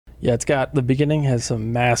Yeah, it's got, the beginning has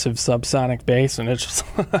some massive subsonic bass, and it's just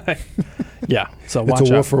like, yeah. So watch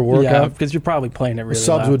It's a out. woofer workout. Yeah, because you're probably playing it really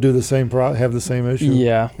Subs loud. would do the same, have the same issue.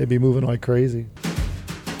 Yeah. They'd be moving like crazy.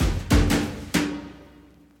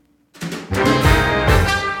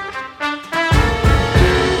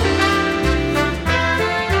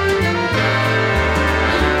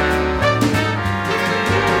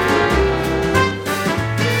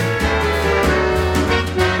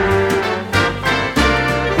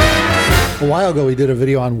 A while ago, we did a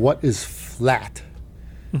video on what is flat.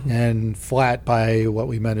 And flat, by what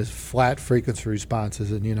we meant, is flat frequency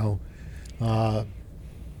responses. And,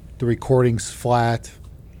 the recording's flat,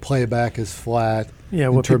 playback is flat. Yeah,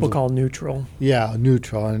 in what terms people of- call neutral. Yeah,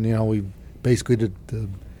 neutral. And, we basically did,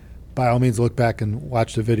 by all means, look back and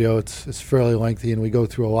watch the video. It's fairly lengthy, and we go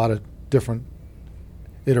through a lot of different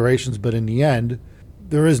iterations. But in the end,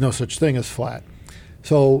 there is no such thing as flat.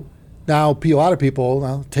 So now a lot of people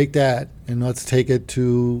now take that and let's take it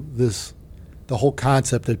to the whole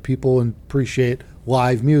concept that people appreciate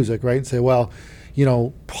live music, right? And say, well,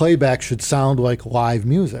 playback should sound like live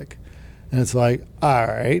music. And it's like, all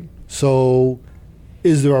right, so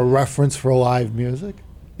is there a reference for live music?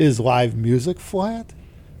 Is live music flat?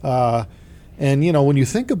 And, when you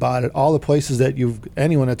think about it, all the places that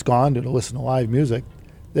anyone that's gone to listen to live music,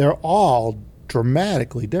 they're all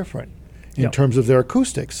dramatically different in Yep. terms of their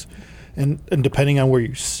acoustics. And depending on where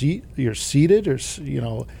you're seated,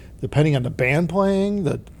 or depending on the band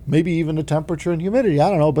playing, maybe even the temperature and humidity, I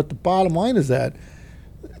don't know. But the bottom line is that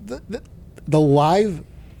the live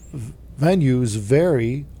venues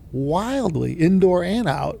vary wildly, indoor and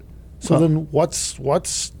out. So then what's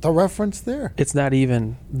the reference there? It's not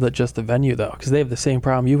even just the venue, though, because they have the same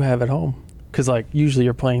problem you have at home. Because, usually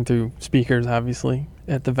you're playing through speakers, obviously,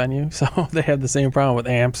 at the venue. So they have the same problem with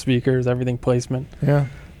amps, speakers, everything placement. Yeah.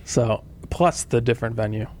 So, plus the different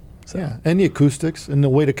venue. So. Yeah, and the acoustics and the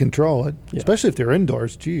way to control it, Yeah. especially if they're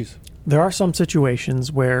indoors. Geez. There are some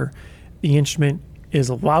situations where the instrument is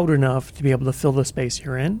loud enough to be able to fill the space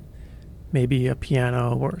you're in, maybe a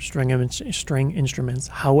piano or string instruments.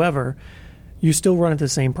 However, you still run into the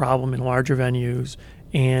same problem in larger venues,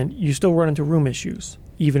 and you still run into room issues,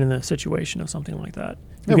 even in the situation of something like that.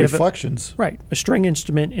 Yeah, You could have reflections. Right. A string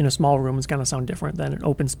instrument in a small room is going to sound different than an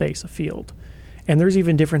open space, a field. And there's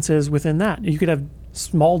even differences within that. You could have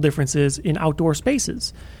small differences in outdoor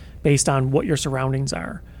spaces based on what your surroundings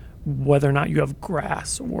are, whether or not you have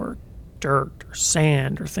grass or dirt or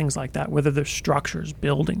sand or things like that, whether there's structures,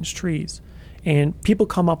 buildings, trees. And people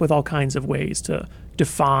come up with all kinds of ways to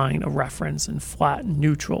define a reference and flat and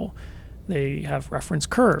neutral. They have reference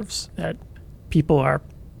curves that people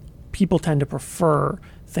tend to prefer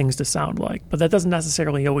things to sound like, but that doesn't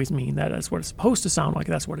necessarily always mean that that's what it's supposed to sound like.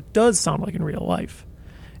 That's what it does sound like in real life.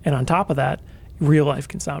 And on top of that, real life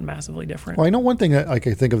can sound massively different. Well, I know one thing that I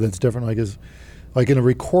can think of that's different, is in a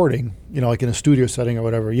recording, like in a studio setting or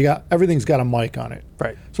whatever, everything's got a mic on it.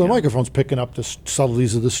 Right. So the microphone's picking up the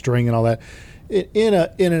subtleties of the string and all that. In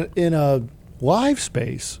a live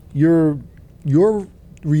space, you're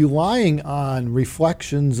relying on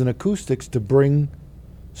reflections and acoustics to bring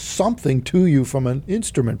something to you from an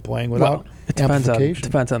instrument playing without amplification. It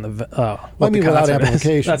depends on the without concept is.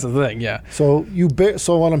 amplification. That's the thing, yeah. So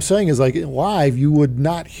so what I'm saying is, live, you would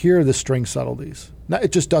not hear the string subtleties.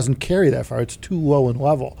 It just doesn't carry that far. It's too low in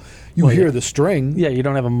level. You hear the string. Yeah, you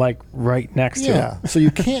don't have a mic right next to it. Yeah, so you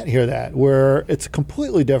can't hear that, where it's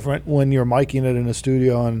completely different when you're miking it in a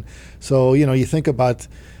studio. And so, you think about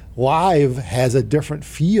live has a different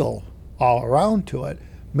feel all around to it,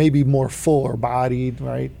 maybe more fuller bodied,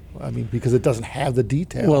 right? Because it doesn't have the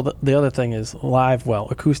detail. Well, the other thing is live,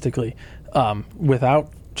 acoustically, without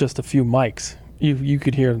just a few mics, you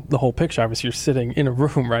could hear the whole picture. Obviously, you're sitting in a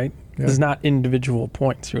room, right? Yeah. There's not individual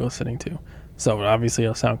points you're listening to. So obviously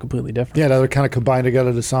it'll sound completely different. Yeah, they're kind of combined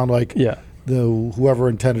together to sound like Yeah. whoever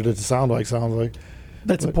intended it to sound like sounds like.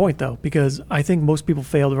 That's the point, though, because I think most people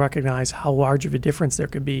fail to recognize how large of a difference there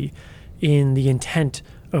could be in the intent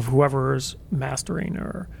of whoever's mastering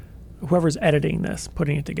or whoever's editing this,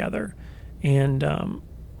 putting it together. And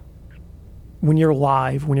when you're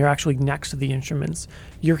live, when you're actually next to the instruments,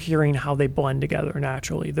 you're hearing how they blend together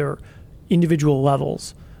naturally. Their individual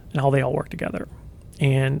levels and how they all work together.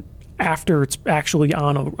 And after it's actually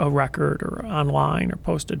on a record or online or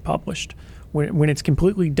posted, published, when it's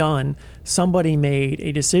completely done, somebody made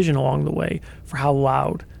a decision along the way for how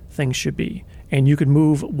loud things should be. And you could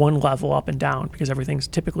move one level up and down because everything's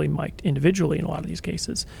typically mic'd individually in a lot of these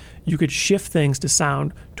cases. You could shift things to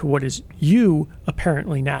sound to what is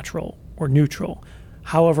apparently natural or neutral.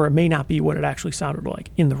 However, it may not be what it actually sounded like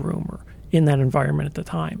in the room or in that environment at the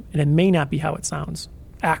time. And it may not be how it sounds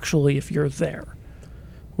actually if you're there.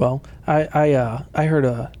 Well, I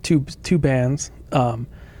heard two bands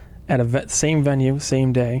at a same venue,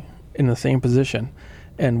 same day, in the same position,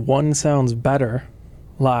 and one sounds better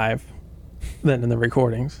live than in the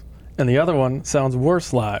recordings, and the other one sounds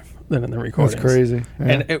worse live than in the recordings. That's crazy. Yeah.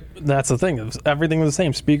 And that's the thing. Everything was the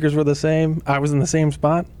same. Speakers were the same. I was in the same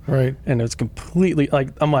spot. Right. And it's completely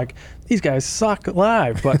I'm like, these guys suck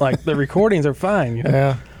live, but like the recordings are fine. You know?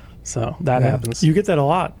 Yeah. So that happens. You get that a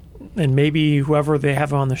lot. And maybe whoever they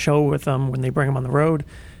have on the show with them when they bring them on the road,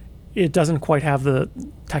 it doesn't quite have the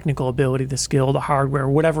technical ability, the skill, the hardware,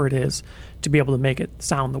 whatever it is, to be able to make it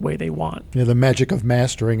sound the way they want. Yeah, the magic of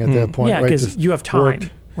mastering at that point. Yeah, right? because you have time,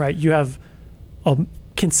 worked. right? You have a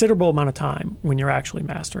considerable amount of time when you're actually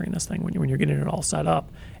mastering this thing, when you're getting it all set up.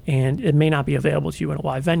 And it may not be available to you in a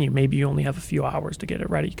live venue. Maybe you only have a few hours to get it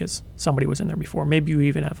ready because somebody was in there before. Maybe you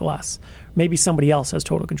even have less. Maybe somebody else has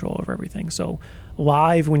total control over everything. So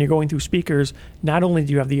live, when you're going through speakers, not only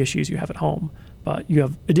do you have the issues you have at home, but you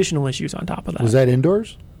have additional issues on top of that. Was that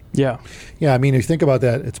indoors? Yeah. Yeah, I mean, if you think about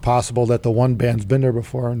that, it's possible that the one band's been there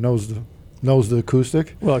before and knows the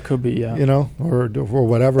acoustic. Well, it could be, yeah. You know, or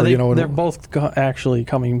whatever. They're both actually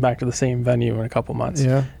coming back to the same venue in a couple months.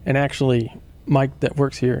 Yeah. And actually, Mike that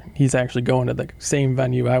works here, he's actually going to the same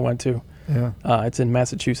venue I went to. Yeah. It's in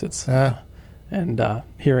Massachusetts. Yeah. And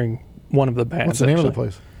hearing one of the bands. What's the name of the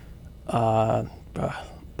place?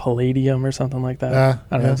 Palladium or something like that.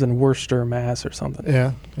 I don't know. It's in Worcester, Mass or something.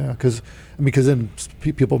 Yeah, yeah. Because then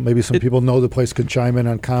people, maybe some people know the place, could chime in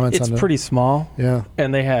on comments. It's pretty small. Yeah.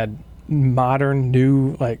 And they had modern,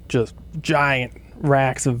 new, like just giant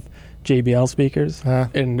racks of JBL speakers.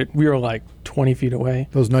 And we were like 20 feet away.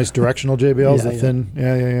 Those nice directional JBLs, Yeah, the thin.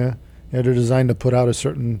 Yeah. Yeah, they're designed to put out a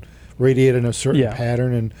certain, radiate in a certain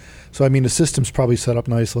pattern. And so, I mean, the system's probably set up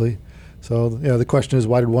nicely. So, yeah, the question is,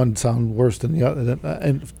 why did one sound worse than the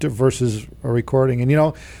other versus a recording? And, you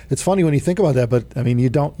know, it's funny when you think about that, but, I mean, you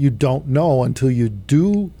don't know until you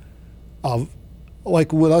do.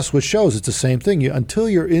 Like with us with shows, it's the same thing. Until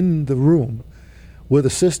you're in the room with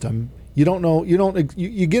a system, you don't know.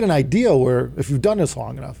 You get an idea where, if you've done this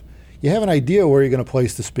long enough, you have an idea where you're going to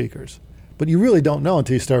place the speakers. But you really don't know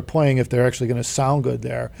until you start playing if they're actually going to sound good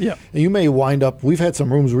there. Yeah. And you may wind up, we've had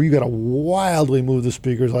some rooms where you got to wildly move the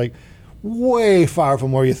speakers, like way far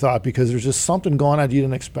from where you thought, because there's just something going on you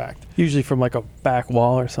didn't expect. Usually from like a back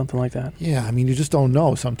wall or something like that. Yeah, I mean, you just don't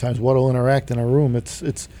know sometimes what will interact in a room.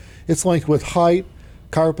 It's like with height,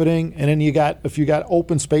 carpeting, and then if you got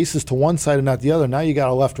open spaces to one side and not the other, now you got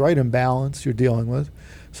a left-right imbalance you're dealing with.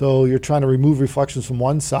 So you're trying to remove reflections from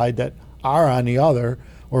one side that are on the other,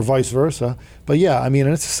 or vice versa. But yeah, I mean,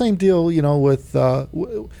 and it's the same deal, you know, with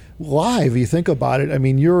live. You think about it. I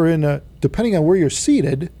mean, depending on where you're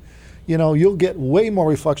seated, you know, you'll get way more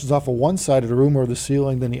reflections off of one side of the room or the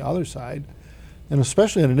ceiling than the other side. And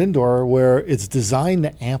especially in an indoor where it's designed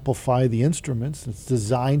to amplify the instruments, it's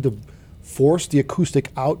designed to force the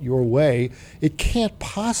acoustic out your way, it can't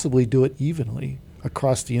possibly do it evenly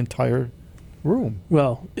across the entire room.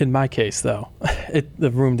 Well, in my case, though,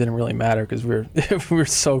 the room didn't really matter because we were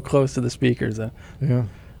so close to the speakers. Yeah.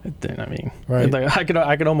 It didn't, I mean, right.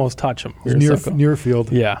 I could almost touch them. Near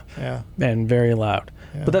field. Yeah. Yeah. And very loud.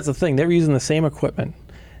 Yeah. But that's the thing. They were using the same equipment.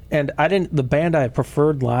 And the band I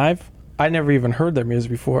preferred live, I never even heard their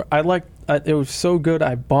music before. It was so good,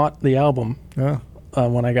 I bought the album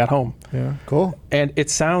when I got home. Yeah, cool. And it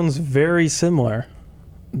sounds very similar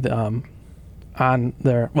on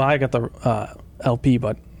their, well, I got the LP,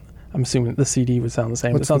 but I'm assuming the CD would sound the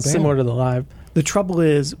same. It sounds similar to the live. The trouble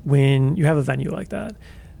is when you have a venue like that,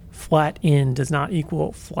 flat in does not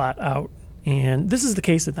equal flat out. And this is the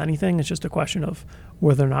case with anything. It's just a question of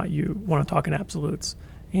whether or not you want to talk in absolutes.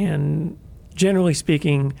 And generally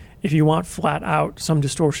speaking, if you want flat out, some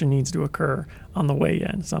distortion needs to occur on the way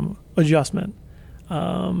in, some adjustment.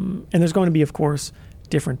 And there's going to be, of course,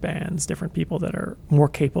 different bands, different people that are more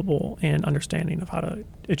capable and understanding of how to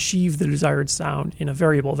achieve the desired sound in a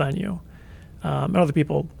variable venue. And other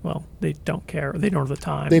people, well, they don't care. They don't have the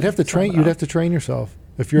time. You'd have to train yourself.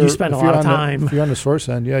 You spend a lot of time. If you're on the source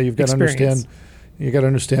end, you've got to understand. You got to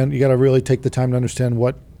understand. You got to really take the time to understand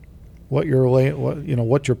what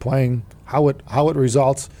you're playing, how it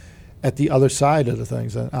results at the other side of the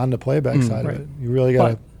things, on the playback side of it. You really got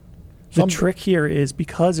to. The trick here is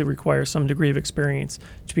because it requires some degree of experience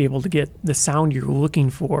to be able to get the sound you're looking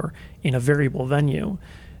for in a variable venue.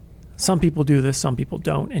 Some people do this, some people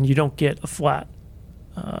don't, and you don't get a flat,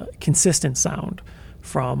 consistent sound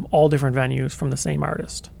from all different venues from the same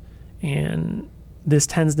artist. And this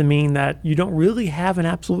tends to mean that you don't really have an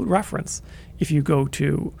absolute reference if you go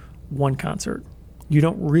to one concert you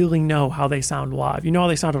don't really know how they sound live. You know how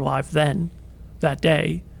they sounded live then, that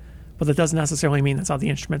day, but that doesn't necessarily mean that's how the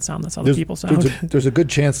instruments sound. That's how the people sound. There's a good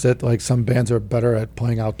chance that like some bands are better at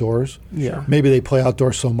playing outdoors. Yeah. Maybe they play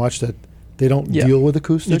outdoors so much that they don't deal with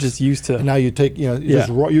acoustics. You're just used to. And now you take,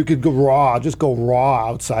 you could go raw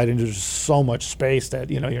outside, and there's so much space that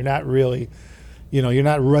you're not really, you're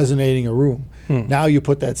not resonating a room. Now you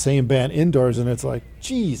put that same band indoors, and it's like,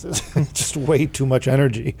 Jesus, just way too much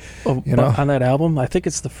energy. But on that album, I think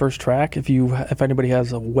it's the first track. If anybody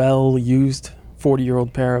has a well-used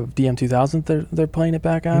 40-year-old pair of DM2000 they're playing it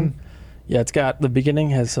back on. Yeah, it's got the beginning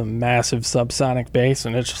has some massive subsonic bass,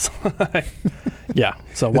 and it's just like, yeah.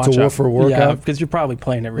 So watch it's a out. woofer workout. Yeah, because you're probably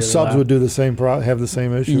playing it really Subs loud. would do the same, have the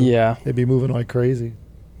same issue. Yeah, they'd be moving like crazy.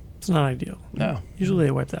 It's not ideal. No. Usually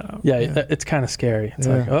they wipe that out. Yeah, it's kind of scary. It's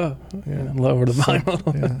like, lower the volume a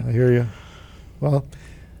little bit. Yeah, I hear you. Well,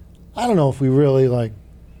 I don't know if we really like.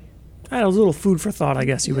 I had a little food for thought, I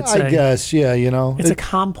guess you would say. I guess, yeah, It's a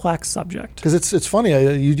complex subject. Because it's funny,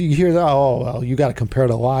 you hear that, you got to compare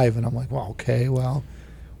to live, and I'm like, well, okay, well,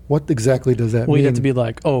 what exactly does that mean? Well, you have to be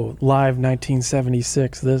like, live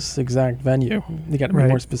 1976, this exact venue. You got to be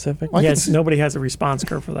more specific. Well, nobody has a response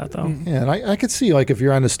curve for that, though. Yeah, and I could see, like, if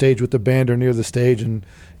you're on the stage with the band or near the stage and,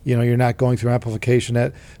 you're not going through amplification,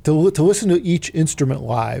 that to listen to each instrument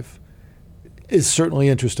live is certainly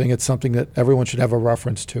interesting. It's something that everyone should have a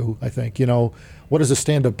reference to, I think. What does a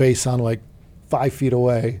stand-up bass sound like 5 feet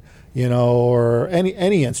away, or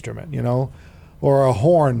any instrument, or a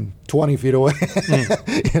horn 20 feet away.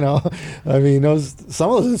 I mean,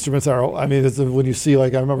 some of those instruments are, I mean, it's when you see,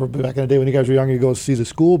 like, I remember back in the day when you guys were young, you go see the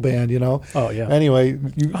school band, Oh, yeah. Anyway,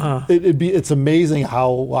 it's amazing how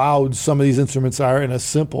loud some of these instruments are in a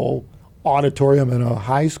simple auditorium in a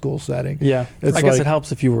high school setting. Yeah. I guess it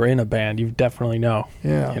helps if you were in a band. You definitely know.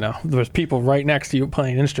 Yeah. There's people right next to you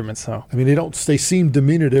playing instruments. So I mean, they seem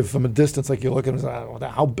diminutive from a distance. Like you look at them and say,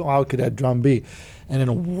 how loud could that drum be? And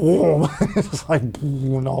then whoa, it's like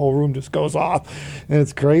boom, the whole room just goes off. And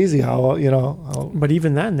it's crazy how. But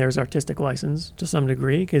even then, there's artistic license to some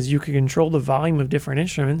degree, because you can control the volume of different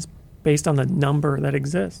instruments based on the number that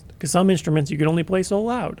exists. Because some instruments you can only play so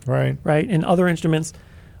loud. Right. And other instruments,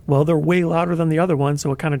 well, they're way louder than the other one,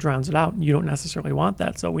 so it kind of drowns it out. You don't necessarily want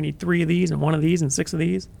that. So we need 3 of these and 1 of these and 6 of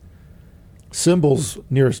these. Cymbals,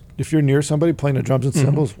 if you're near somebody playing the drums and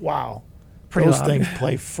cymbals, wow. Pretty Those loud. things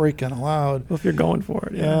play freaking loud. Well, if you're going for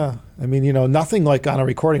it, yeah. I mean, nothing like on a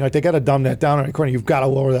recording. Like, they got to dumb that down on a recording. You've got to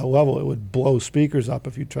lower that level. It would blow speakers up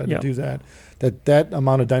if you tried to do that. That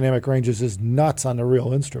amount of dynamic ranges is nuts on the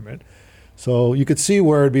real instrument. So you could see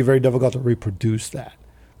where it'd be very difficult to reproduce that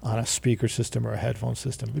on a speaker system or a headphone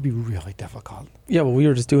system. It'd be really difficult. Yeah, well, we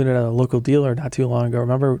were just doing it at a local dealer not too long ago.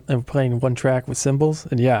 Remember, they were playing one track with cymbals,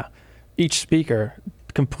 and each speaker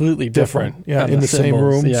completely different. Yeah, in the same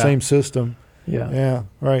room, same system. Yeah,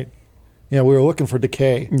 right. Yeah, we were looking for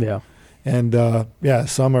decay. Yeah, and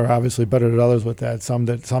some are obviously better than others with that. Some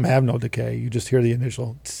have no decay. You just hear the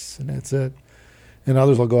initial tss, and that's it. And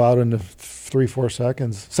others will go out into 3-4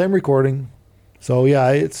 seconds. Same recording. So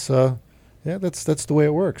it's that's the way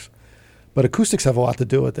it works. But acoustics have a lot to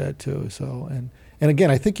do with that too. So and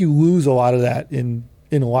again, I think you lose a lot of that in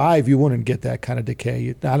live. You wouldn't get that kind of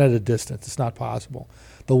decay. Not at a distance. It's not possible.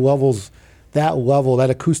 The levels, that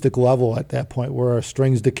acoustic level at that point where a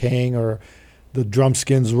string's decaying or the drum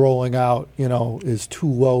skin's rolling out, is too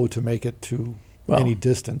low to make it to any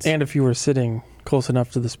distance. And if you were sitting close enough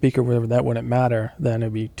to the speaker where that wouldn't matter, then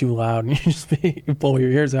it'd be too loud and you blow your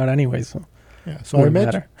ears out anyway. So. Yeah, so I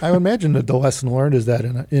would imagine that the lesson learned is that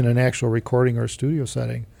in an actual recording or studio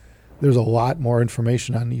setting, there's a lot more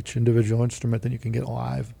information on each individual instrument than you can get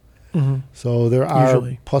live. Mm-hmm. So there are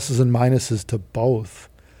Usually pluses and minuses to both.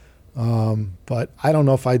 But I don't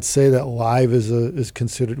know if I'd say that live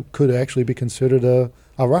could actually be considered a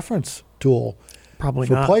reference tool. Probably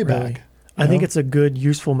for not, playback. Really. I think it's a good,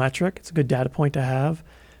 useful metric. It's a good data point to have.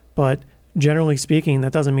 But generally speaking,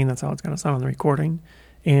 that doesn't mean that's how it's going to sound on the recording.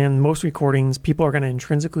 And most recordings, people are going to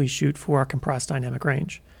intrinsically shoot for a compressed dynamic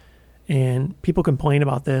range. And people complain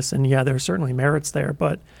about this, and there's certainly merits there,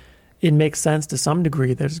 but it makes sense to some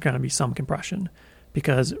degree there's going to be some compression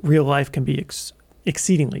because real life can be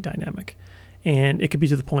exceedingly dynamic. And it could be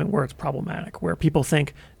to the point where it's problematic, where people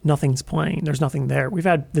think nothing's playing, there's nothing there. We've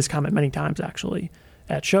had this comment many times, actually,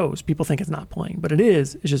 at shows. People think it's not playing, but it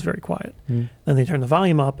is. It's just very quiet. Then they turn the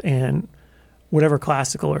volume up, and whatever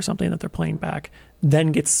classical or something that they're playing back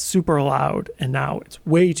then gets super loud, and now it's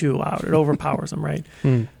way too loud. It overpowers them, right?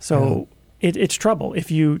 So it's trouble.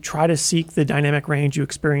 If you try to seek the dynamic range you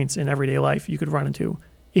experience in everyday life, you could run into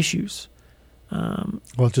issues.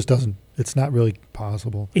 Well, it just doesn't It's not really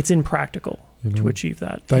possible. It's impractical You to know, achieve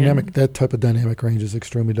that. That type of dynamic range is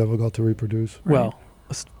extremely difficult to reproduce. Right. Well,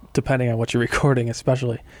 depending on what you're recording,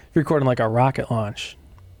 especially if you're recording like a rocket launch,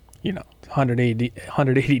 180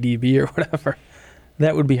 dB or whatever,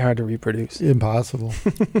 that would be hard to reproduce. Impossible.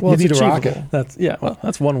 Well, you it's need a achievable. rocket.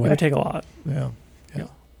 That's one It way. would take a lot. Yeah. Yeah.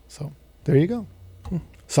 So there you go.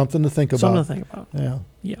 Something to think about. Something to think about. Yeah.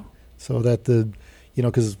 Yeah. So that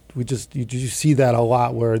because you see that a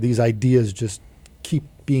lot where these ideas just keep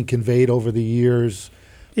being conveyed over the years.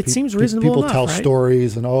 It seems reasonable People enough, tell right?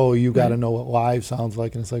 stories and, you got to Right. know what live sounds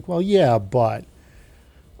like. And it's like, well, yeah, but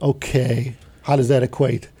okay. How does that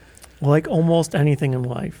equate? Like almost anything in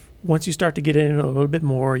life, once you start to get in a little bit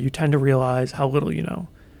more, you tend to realize how little you know.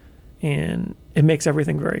 And it makes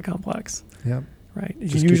everything very complex, Yeah. right?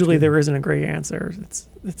 Just Usually keep- there isn't a great answer.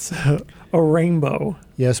 It's a rainbow.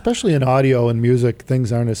 Yeah, especially in audio and music,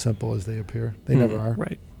 things aren't as simple as they appear. They never are.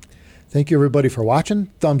 Right. Thank you, everybody, for watching.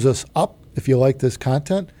 Thumbs us up if you like this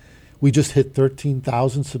content. We just hit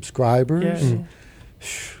 13,000 subscribers. Yeah.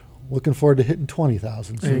 Looking forward to hitting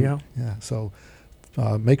 20,000 There you soon. go. Yeah, so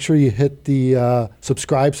make sure you hit the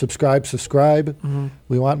subscribe. Mm-hmm.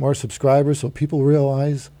 We want more subscribers so people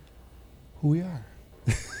realize who we are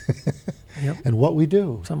Yep. and what we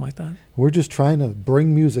do. Something like that. We're just trying to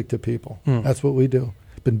bring music to people. That's what we do.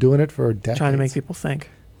 Been doing it for decades. Trying to make people think.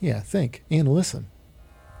 Yeah, think and listen.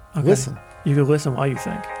 Okay. Listen. You can listen while you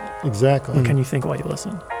think. Exactly. Or can you think while you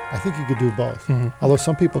listen? I think you could do both. Mhm. Although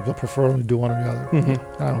some people prefer to do one or the other.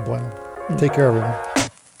 Mhm. I don't blame them. Take care, everyone.